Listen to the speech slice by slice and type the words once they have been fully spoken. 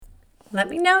Let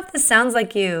me know if this sounds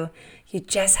like you. You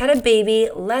just had a baby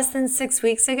less than 6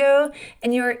 weeks ago,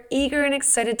 and you're eager and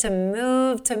excited to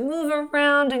move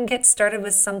around and get started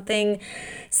with something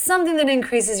that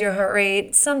increases your heart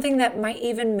rate, something that might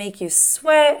even make you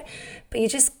sweat, but you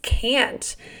just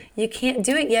can't. You can't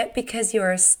do it yet because you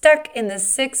are stuck in the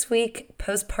 6-week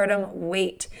postpartum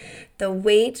wait. The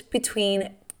wait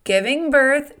between giving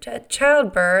birth to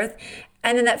childbirth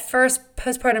and then that first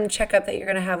postpartum checkup that you're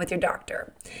going to have with your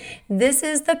doctor. This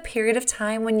is the period of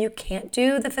time when you can't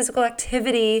do the physical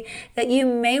activity that you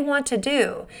may want to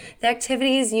do, the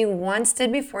activities you once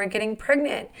did before getting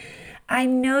pregnant. I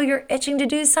know you're itching to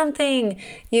do something.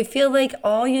 You feel like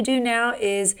all you do now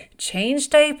is change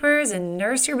diapers and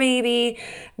nurse your baby,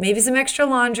 maybe some extra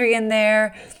laundry in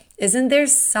there. Isn't there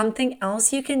something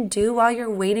else you can do while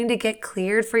you're waiting to get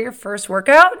cleared for your first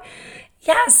workout?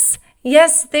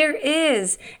 Yes, there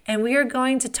is. And we are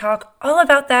going to talk all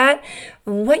about that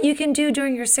and what you can do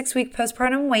during your 6-week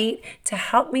postpartum wait to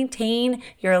help maintain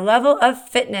your level of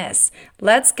fitness.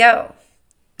 Let's go.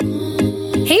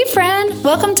 Hey friend,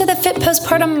 welcome to the Fit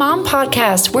Postpartum Mom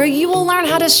Podcast, where you will learn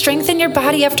how to strengthen your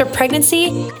body after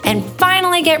pregnancy and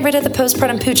finally get rid of the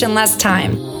postpartum pooch in less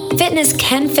time. Fitness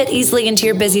can fit easily into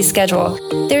your busy schedule.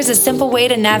 There's a simple way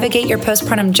to navigate your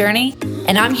postpartum journey,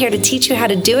 and I'm here to teach you how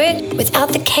to do it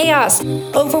without the chaos,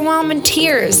 overwhelm, and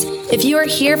tears. If you are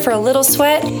here for a little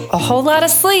sweat, a whole lot of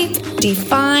sleep,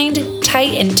 defined,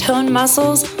 tight, and toned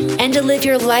muscles, and to live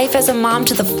your life as a mom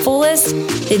to the fullest,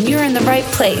 then you're in the right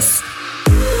place.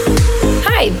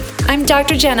 Hi, I'm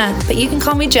Dr. Jenna, but you can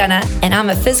call me Jenna, and I'm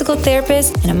a physical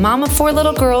therapist and a mom of 4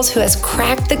 little girls who has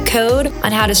cracked the code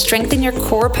on how to strengthen your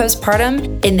core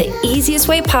postpartum in the easiest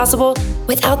way possible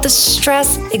without the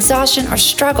stress, exhaustion, or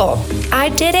struggle. I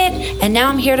did it, and now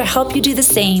I'm here to help you do the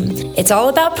same. It's all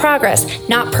about progress,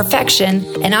 not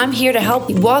perfection, and I'm here to help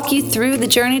walk you through the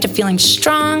journey to feeling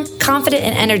strong, confident,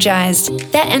 and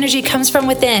energized. That energy comes from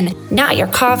within, not your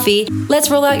coffee. Let's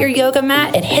roll out your yoga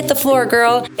mat and hit the floor,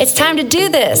 girl. It's time to do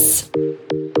this.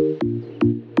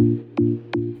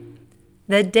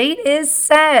 The date is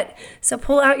set, so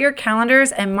pull out your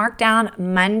calendars and mark down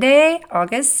Monday,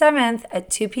 August 7th at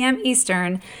 2 p.m.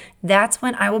 Eastern. That's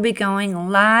when I will be going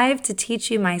live to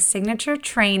teach you my signature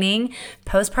training,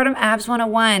 Postpartum Abs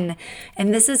 101.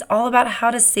 And this is all about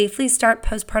how to safely start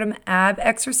postpartum ab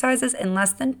exercises in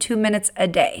less than 2 minutes a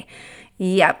day.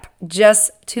 Yep,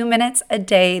 just 2 minutes a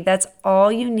day. That's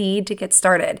all you need to get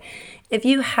started. If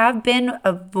you have been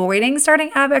avoiding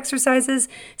starting ab exercises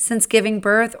since giving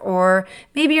birth, or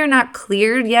maybe you're not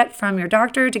cleared yet from your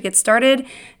doctor to get started,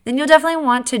 then you'll definitely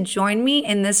want to join me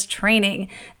in this training.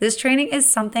 This training is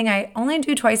something I only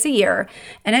do twice a year,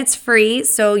 and it's free,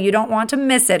 so you don't want to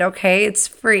miss it, okay? It's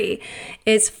free.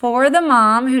 It's for the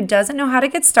mom who doesn't know how to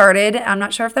get started. I'm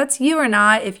not sure if that's you or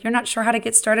not. If you're not sure how to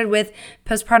get started with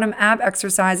postpartum ab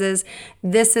exercises,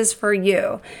 this is for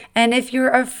you. And if you're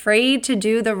afraid to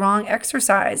do the wrong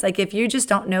exercise, like if you just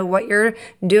don't know what you're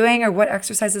doing or what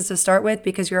exercises to start with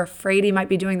because you're afraid you might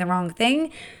be doing the wrong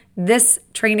thing, this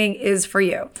training is for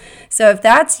you. So if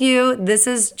that's you, this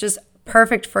is just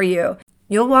perfect for you.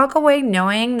 You'll walk away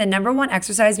knowing the number one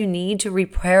exercise you need to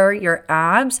repair your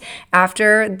abs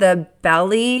after the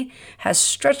belly has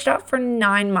stretched out for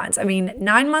 9 months.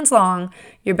 9 months long,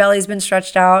 your belly's been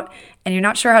stretched out and you're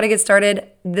not sure how to get started.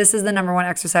 This is the number one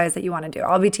exercise that you want to do.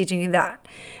 I'll be teaching you that.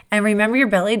 And remember, your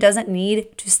belly doesn't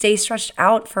need to stay stretched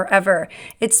out forever.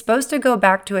 It's supposed to go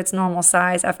back to its normal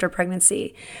size after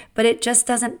pregnancy, but it just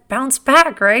doesn't bounce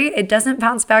back, right? It doesn't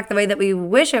bounce back the way that we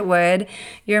wish it would.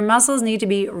 Your muscles need to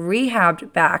be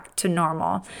rehabbed back to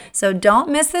normal. So don't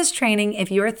miss this training if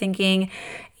you are thinking,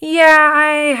 yeah,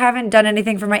 I haven't done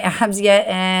anything for my abs yet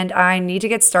and I need to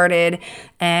get started.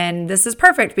 And this is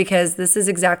perfect because this is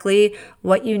exactly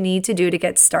what you need to do to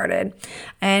get started.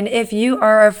 And if you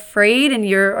are afraid and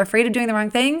you're afraid of doing the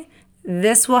wrong thing,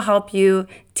 this will help you,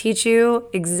 teach you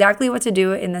exactly what to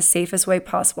do in the safest way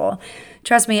possible.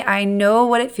 Trust me, I know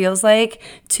what it feels like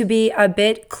to be a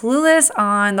bit clueless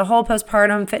on the whole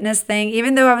postpartum fitness thing,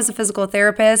 even though I was a physical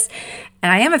therapist.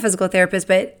 And I am a physical therapist,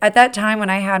 but at that time when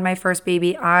I had my first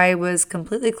baby, I was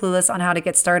completely clueless on how to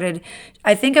get started.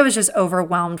 I think I was just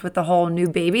overwhelmed with the whole new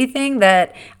baby thing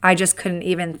that I just couldn't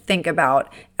even think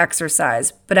about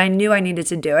exercise. But I knew I needed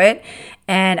to do it,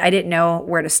 and I didn't know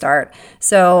where to start.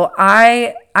 So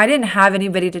I didn't have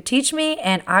anybody to teach me,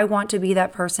 and I want to be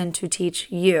that person to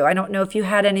teach you. I don't know if you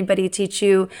had anybody teach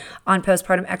you on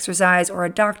postpartum exercise or a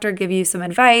doctor give you some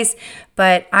advice,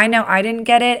 but I know I didn't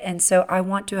get it, and so I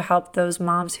want to help those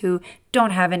moms who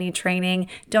don't have any training,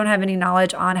 don't have any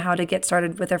knowledge on how to get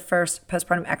started with their first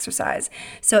postpartum exercise.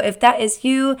 So if that is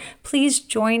you, please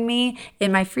join me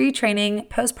in my free training,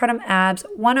 Postpartum Abs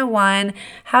 101,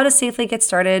 how to safely get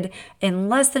started in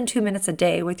less than 2 minutes a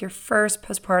day with your first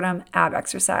postpartum ab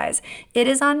exercise. It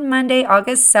is on Monday,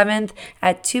 August 7th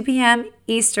at 2 p.m.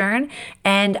 Eastern,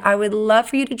 and I would love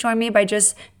for you to join me by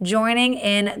just joining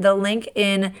in the link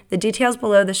in the details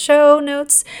below the show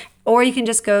notes, or you can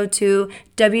just go to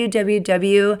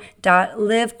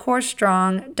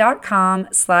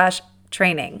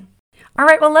www.livecorestrong.com/training. All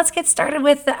right, well, let's get started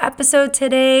with the episode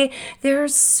today.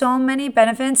 There's so many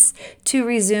benefits to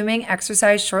resuming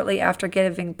exercise shortly after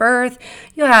giving birth.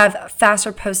 You'll have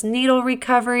faster postnatal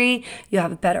recovery. You'll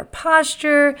have better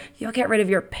posture. You'll get rid of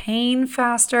your pain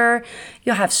faster.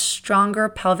 You'll have stronger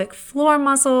pelvic floor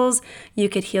muscles. You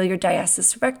could heal your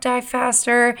diastasis recti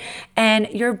faster, and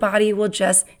your body will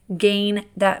just gain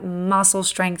that muscle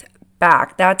strength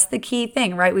back. That's the key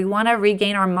thing, right? We want to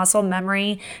regain our muscle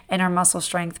memory and our muscle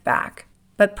strength back.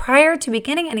 But prior to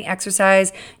beginning any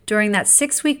exercise during that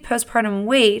 6-week postpartum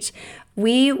wait,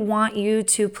 we want you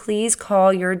to please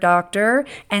call your doctor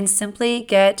and simply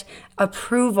get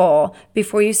approval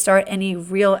before you start any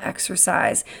real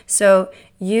exercise. So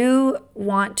you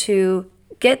want to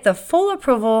get the full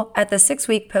approval at the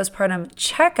 6-week postpartum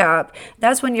checkup.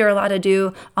 That's when you're allowed to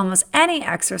do almost any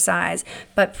exercise.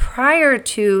 But prior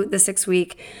to the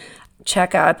 6-week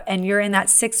checkup and you're in that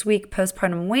 6-week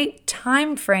postpartum wait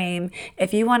time frame,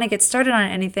 if you want to get started on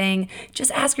anything,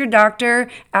 just ask your doctor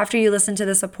after you listen to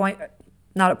this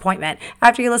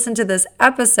after you listen to this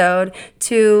episode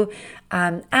to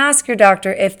ask your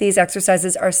doctor if these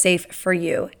exercises are safe for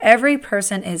you. Every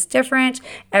person is different.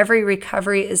 Every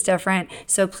recovery is different.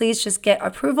 So please just get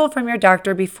approval from your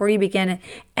doctor before you begin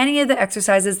any of the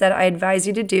exercises that I advise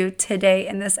you to do today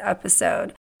in this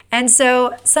episode. And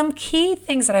so some key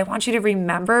things that I want you to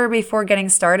remember before getting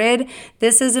started,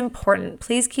 this is important.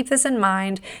 Please keep this in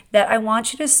mind that I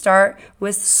want you to start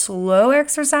with slow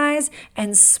exercise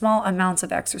and small amounts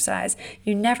of exercise.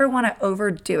 You never want to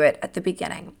overdo it at the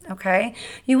beginning, okay?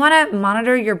 You want to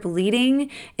monitor your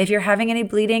bleeding. If you're having any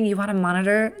bleeding, you want to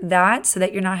monitor that so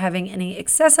that you're not having any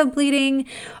excessive bleeding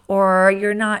or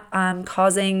you're not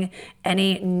causing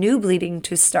any new bleeding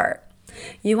to start.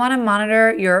 You want to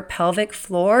monitor your pelvic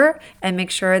floor and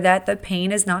make sure that the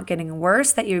pain is not getting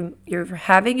worse that you're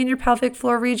having in your pelvic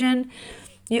floor region.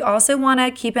 You also want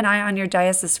to keep an eye on your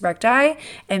diastasis recti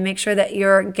and make sure that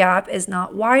your gap is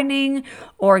not widening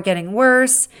or getting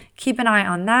worse. Keep an eye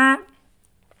on that.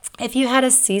 If you had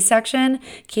a C-section,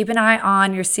 keep an eye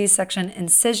on your C-section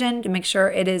incision to make sure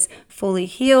it is fully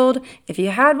healed if you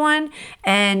had one,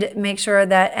 and make sure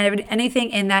that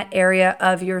anything in that area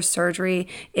of your surgery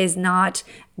is not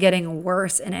getting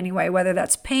worse in any way, whether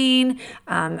that's pain,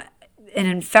 an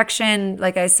infection,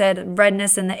 like I said,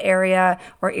 redness in the area,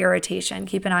 or irritation.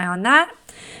 Keep an eye on that.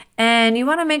 And you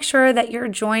want to make sure that your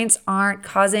joints aren't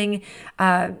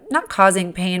not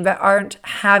causing pain, but aren't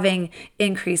having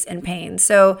increase in pain.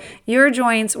 So your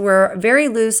joints were very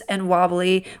loose and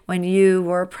wobbly when you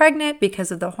were pregnant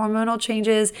because of the hormonal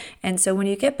changes. And so when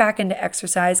you get back into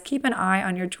exercise, keep an eye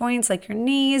on your joints like your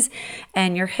knees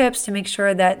and your hips to make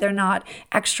sure that they're not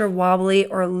extra wobbly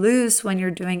or loose when you're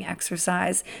doing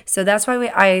exercise. So that's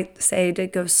why I say to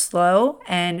go slow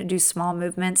and do small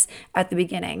movements at the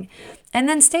beginning. And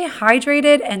then stay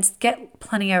hydrated and get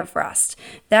plenty of rest.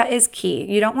 That is key.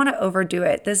 You don't want to overdo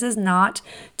it. This is not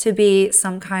to be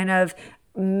some kind of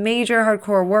major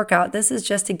hardcore workout. This is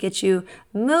just to get you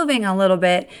moving a little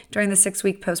bit during the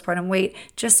 6-week postpartum wait,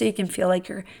 just so you can feel like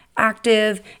you're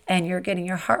active and you're getting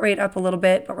your heart rate up a little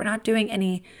bit, but we're not doing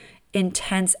any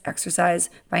intense exercise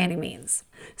by any means.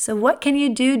 So what can you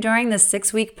do during the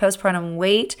 6-week postpartum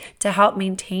wait to help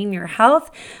maintain your health?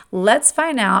 Let's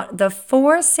find out the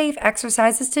 4 safe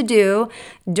exercises to do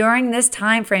during this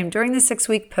time frame, during the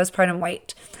 6-week postpartum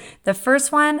wait. The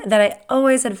first one that I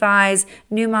always advise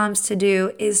new moms to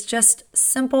do is just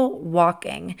simple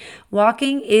walking.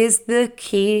 Walking is the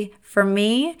key for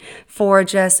me for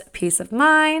just peace of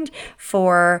mind,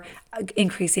 for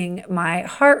increasing my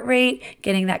heart rate,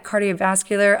 getting that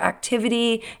cardiovascular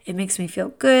activity. It makes me feel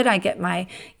good. I get my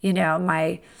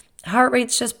heart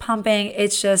rate's just pumping.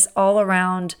 It's just all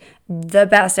around the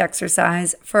best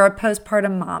exercise for a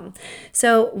postpartum mom.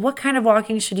 So what kind of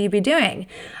walking should you be doing?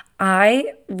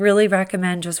 I really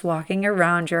recommend just walking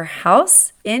around your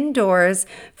house indoors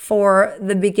for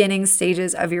the beginning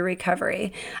stages of your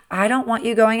recovery. I don't want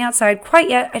you going outside quite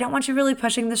yet. I don't want you really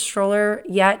pushing the stroller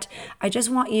yet. I just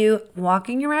want you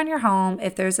walking around your home.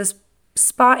 If there's a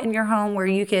spot in your home where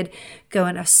you could go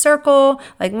in a circle.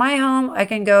 Like my home, I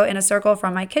can go in a circle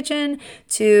from my kitchen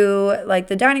to like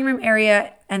the dining room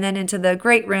area and then into the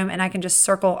great room, and I can just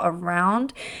circle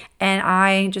around and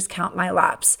I just count my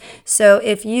laps. So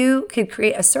if you could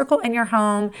create a circle in your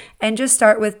home and just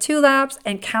start with 2 laps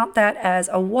and count that as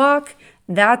a walk,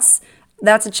 that's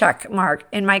a check mark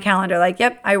in my calendar. Like,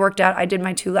 yep, I worked out. I did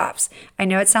my 2 laps. I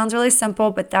know it sounds really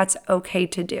simple, but that's okay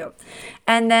to do.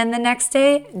 And then the next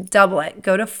day, double it.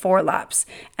 Go to 4 laps.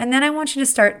 And then I want you to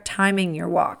start timing your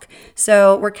walk.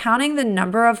 So we're counting the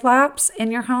number of laps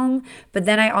in your home, but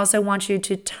then I also want you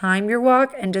to time your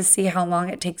walk and just see how long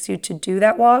it takes you to do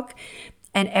that walk.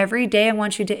 And every day I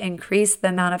want you to increase the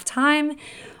amount of time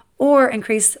or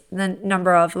increase the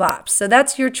number of laps. So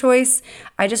that's your choice.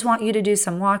 I just want you to do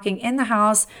some walking in the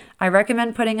house. I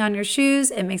recommend putting on your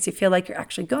shoes. It makes you feel like you're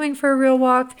actually going for a real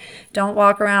walk. Don't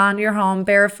walk around your home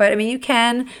barefoot. I mean, you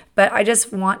can, but I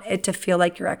just want it to feel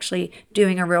like you're actually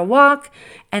doing a real walk.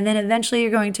 And then eventually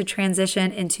you're going to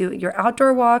transition into your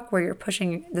outdoor walk where you're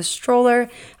pushing the stroller.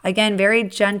 Again, very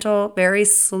gentle, very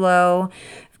slow.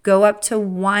 Go up to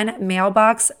 1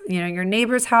 mailbox, your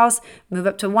neighbor's house, move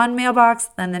up to 1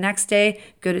 mailbox. Then the next day,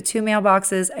 go to 2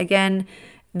 mailboxes. Again,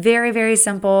 very, very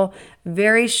simple,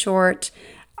 very short.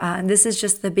 This is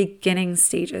just the beginning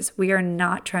stages. We are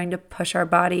not trying to push our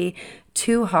body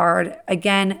too hard.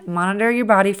 Again, monitor your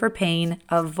body for pain.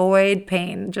 Avoid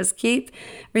pain. Just keep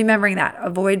remembering that.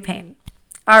 Avoid pain.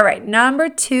 All right, number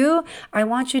 2, I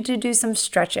want you to do some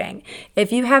stretching.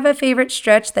 If you have a favorite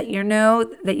stretch that you know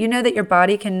that your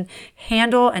body can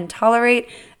handle and tolerate,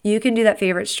 you can do that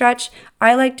favorite stretch.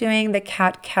 I like doing the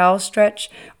cat-cow stretch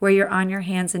where you're on your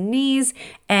hands and knees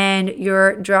and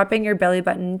you're dropping your belly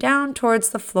button down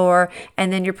towards the floor,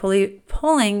 and then you're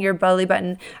pulling your belly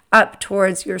button up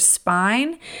towards your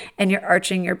spine and you're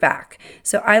arching your back.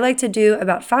 So I like to do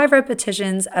about 5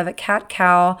 repetitions of a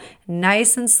cat-cow,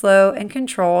 nice and slow and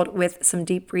controlled with some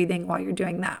deep breathing while you're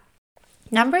doing that.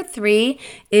 Number 3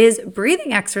 is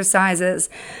breathing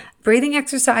exercises. Breathing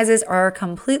exercises are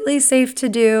completely safe to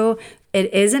do.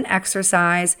 It is an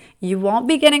exercise. You won't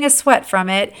be getting a sweat from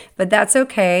it, but that's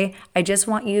okay. I just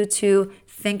want you to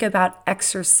think about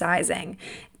exercising.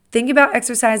 Think about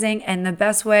exercising, and the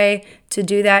best way to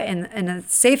do that in the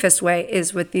safest way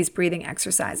is with these breathing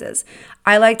exercises.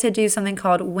 I like to do something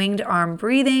called winged arm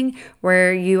breathing,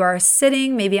 where you are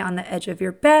sitting maybe on the edge of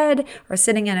your bed or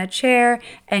sitting in a chair,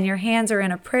 and your hands are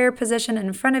in a prayer position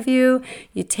in front of you.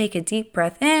 You take a deep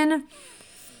breath in,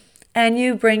 and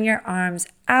you bring your arms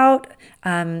out,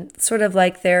 sort of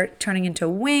like they're turning into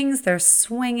wings. They're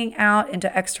swinging out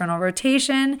into external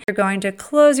rotation. You're going to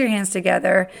close your hands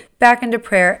together, back into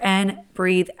prayer, and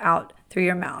breathe out through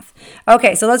your mouth.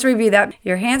 Okay, so let's review that.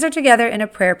 Your hands are together in a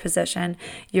prayer position.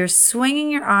 You're swinging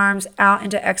your arms out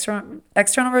into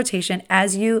external rotation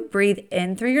as you breathe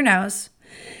in through your nose.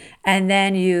 And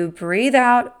then you breathe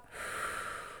out.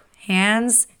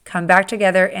 Hands come back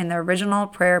together in the original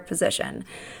prayer position.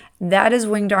 That is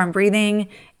winged arm breathing.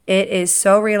 It is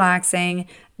so relaxing.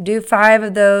 Do 5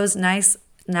 of those, nice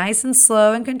and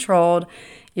slow and controlled.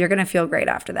 You're going to feel great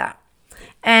after that.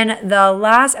 And the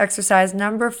last exercise,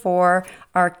 number 4,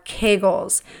 are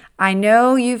Kegels. I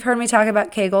know you've heard me talk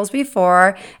about Kegels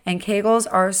before, and Kegels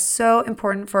are so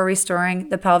important for restoring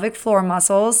the pelvic floor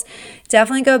muscles.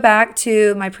 Definitely go back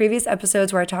to my previous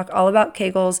episodes where I talk all about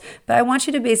Kegels, but I want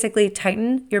you to basically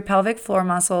tighten your pelvic floor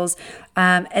muscles.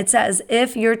 It's as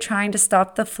if you're trying to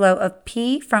stop the flow of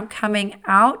pee from coming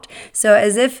out. So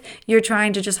as if you're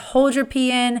trying to just hold your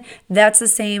pee in, that's the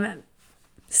same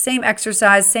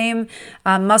exercise, same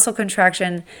muscle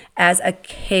contraction as a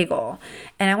Kegel.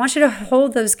 And I want you to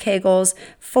hold those Kegels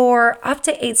for up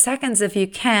to 8 seconds if you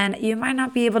can. You might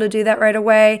not be able to do that right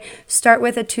away. Start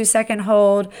with a 2-second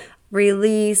hold,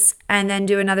 release, and then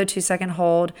do another 2-second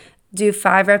hold. Do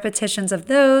 5 repetitions of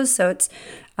those. So it's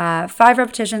 5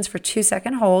 repetitions for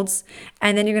 2-second holds.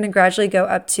 And then you're going to gradually go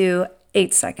up to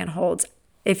 8-second holds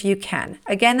if you can.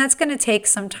 Again, that's going to take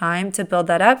some time to build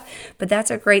that up, but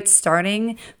that's a great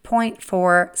starting point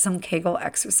for some Kegel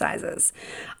exercises.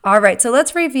 All right, so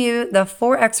let's review the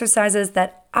 4 exercises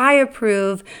that I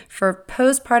approve for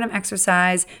postpartum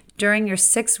exercise during your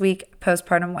 6-week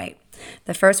postpartum wait.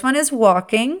 The first one is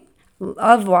walking.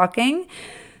 Love walking.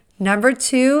 Number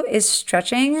 2 is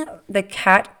stretching. The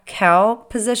cat-cow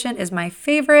position is my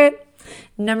favorite.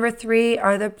 Number 3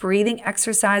 are the breathing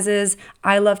exercises.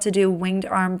 I love to do winged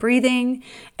arm breathing.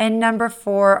 And number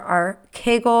 4 are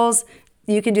Kegels.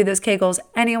 You can do those Kegels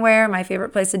anywhere. My favorite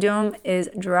place to do them is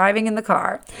driving in the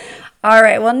car. All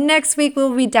right, well, next week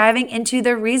we'll be diving into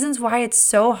the reasons why it's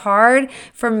so hard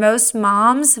for most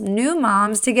moms, new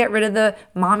moms, to get rid of the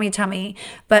mommy tummy.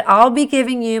 But I'll be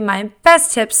giving you my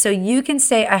best tips so you can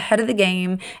stay ahead of the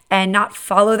game and not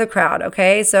follow the crowd,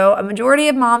 okay? So a majority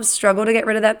of moms struggle to get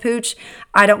rid of that pooch.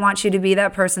 I don't want you to be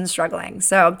that person struggling.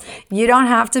 So you don't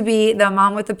have to be the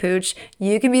mom with the pooch.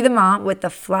 You can be the mom with the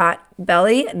flat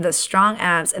belly, the strong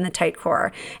abs, and the tight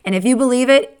core. And if you believe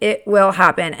it, it will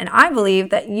happen. And I believe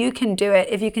that you can do it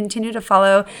if you continue to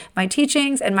follow my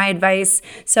teachings and my advice.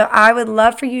 So I would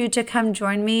love for you to come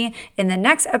join me in the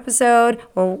next episode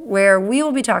where we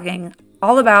will be talking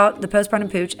all about the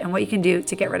postpartum pooch and what you can do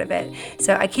to get rid of it.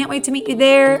 So I can't wait to meet you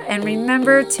there. And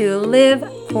remember to live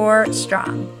core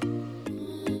strong.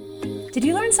 Did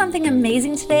you learn something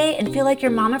amazing today and feel like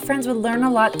your mama friends would learn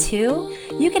a lot too?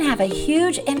 You can have a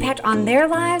huge impact on their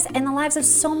lives and the lives of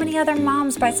so many other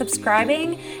moms by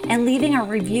subscribing and leaving a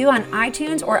review on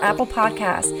iTunes or Apple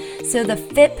Podcasts so the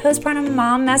Fit Postpartum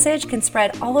Mom message can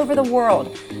spread all over the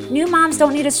world. New moms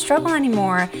don't need to struggle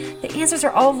anymore. The answers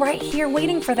are all right here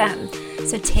waiting for them.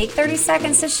 So take 30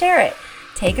 seconds to share it.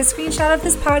 Take a screenshot of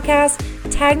this podcast,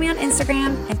 tag me on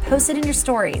Instagram, and post it in your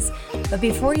stories. But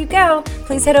before you go,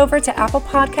 please head over to Apple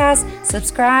Podcasts,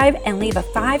 subscribe, and leave a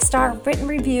 5-star written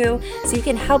review so you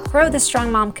can help grow the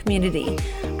Strong Mom community.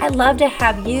 I'd love to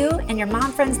have you and your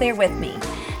mom friends there with me.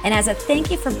 And as a thank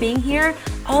you for being here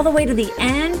all the way to the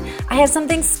end, I have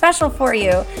something special for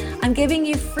you. I'm giving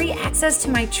you free access to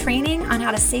my training on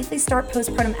how to safely start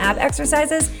postpartum ab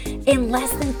exercises in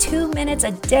less than 2 minutes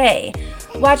a day.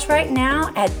 Watch right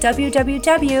now at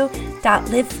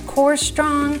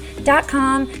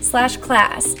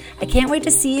www.livecorestrong.com/class. I can't wait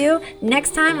to see you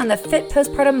next time on the Fit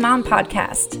Postpartum Mom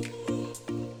podcast.